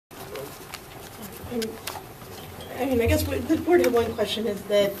I mean, I guess the board had one question, is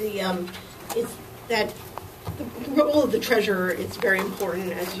that the role of the treasurer is very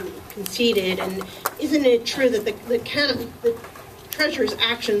important, as you conceded, and isn't it true that the treasurer's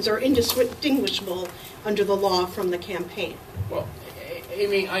actions are indistinguishable under the law from the campaign? Well,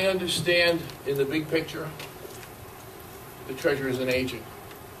 Amy, I understand in the big picture, the treasurer is an agent,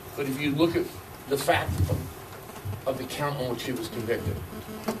 but if you look at the fact of the count on which she was convicted,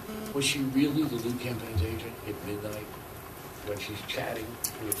 was she really the Lou campaign's agent at midnight when she's chatting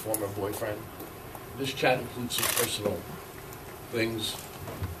with a former boyfriend? This chat includes some personal things,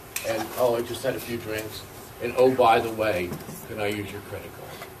 and oh, I just had a few drinks, and oh, by the way, can I use your credit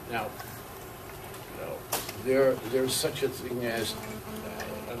card? Now, there's such a thing as,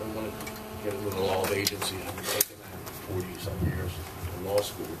 I don't want to get into the law of agency. I've been taking that 40-some years in law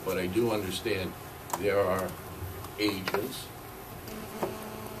school, but I do understand there are agents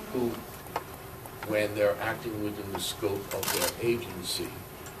who, when they're acting within the scope of their agency,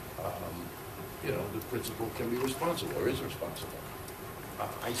 the principal can be responsible or is responsible.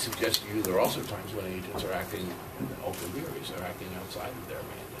 I suggest to you there are also times when agents are acting in open theories, they're acting outside of their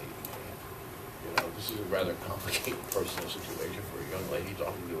mandate. This is a rather complicated personal situation for a young lady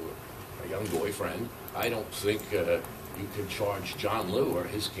talking to a young boyfriend. I don't think you can charge John Liu or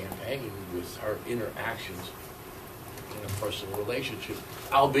his campaign with her interactions in a personal relationship,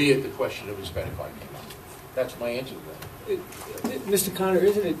 albeit the question of his credit card came up. That's my answer to that. Mr. Connor,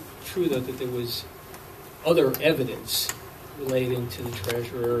 isn't it true, though, that there was other evidence relating to the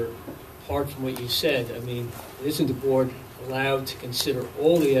treasurer, apart from what you said? I mean, isn't the board allowed to consider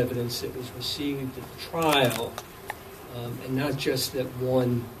all the evidence that was received at the trial, and not just that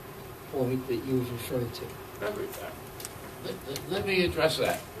one point that you referred to? Let me address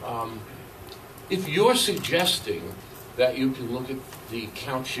that. If you're suggesting that you can look at the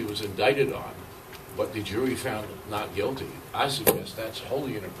count she was indicted on, but the jury found not guilty, I suggest that's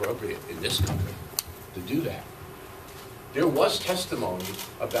wholly inappropriate in this country to do that. There was testimony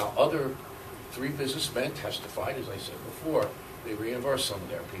about other 3 businessmen testified, as I said before. They reimbursed some of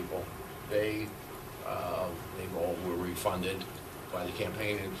their people. They all were refunded by the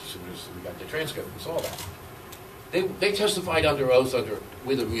campaign as soon as we got the transcript and saw that. They testified under oath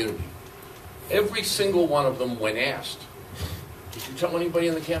with immunity. Every single one of them, when asked, did you tell anybody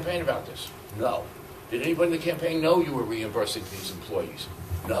in the campaign about this? No. Did anybody in the campaign know you were reimbursing these employees?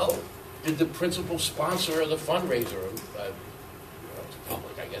 No. Did the principal sponsor of the fundraiser, it's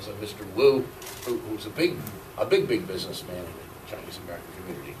public, I guess, of Mr. Wu, who's a big businessman in the Chinese American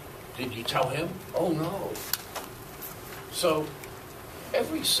community, did you tell him? Oh, no. So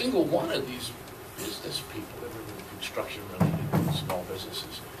every single one of these business people that were in construction-related small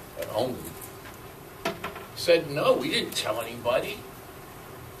businesses that owned them said, no, we didn't tell anybody.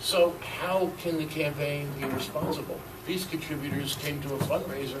 So how can the campaign be responsible? These contributors came to a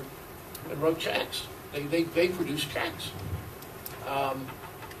fundraiser and wrote checks. They produced checks.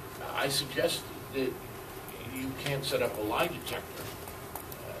 I suggest that you can't set up a lie detector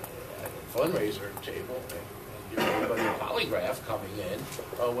at a fundraiser table and give everybody a polygraph coming in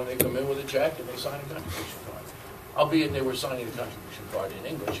when they come in with a check and they sign a contribution card. Albeit they were signing a contribution card in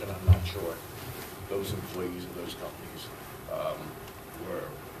English, and I'm not sure those employees of those companies were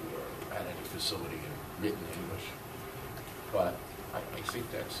at any facility in written English. But I think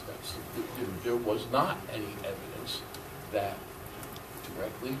there was not any evidence that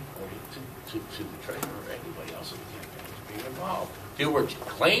directly or to the treasurer or anybody else in the campaign was being involved. There were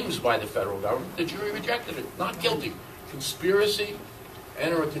claims by the federal government. The jury rejected it. Not guilty. Conspiracy.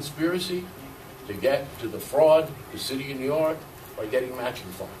 Enter a conspiracy to get to the fraud, the city of New York, by getting matching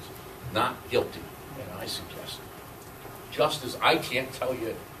funds. Not guilty. And I suggest, just as I can't tell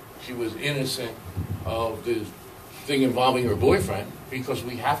you she was innocent of the thing involving her boyfriend, because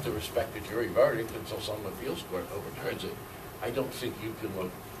we have to respect the jury verdict until some appeals court overturns it, I don't think you can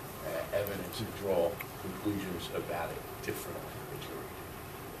look at evidence and draw conclusions about it differently than the jury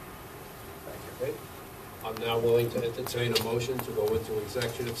did. Thank you. Okay. I'm now willing to entertain a motion to go into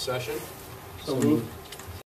executive session. So moved.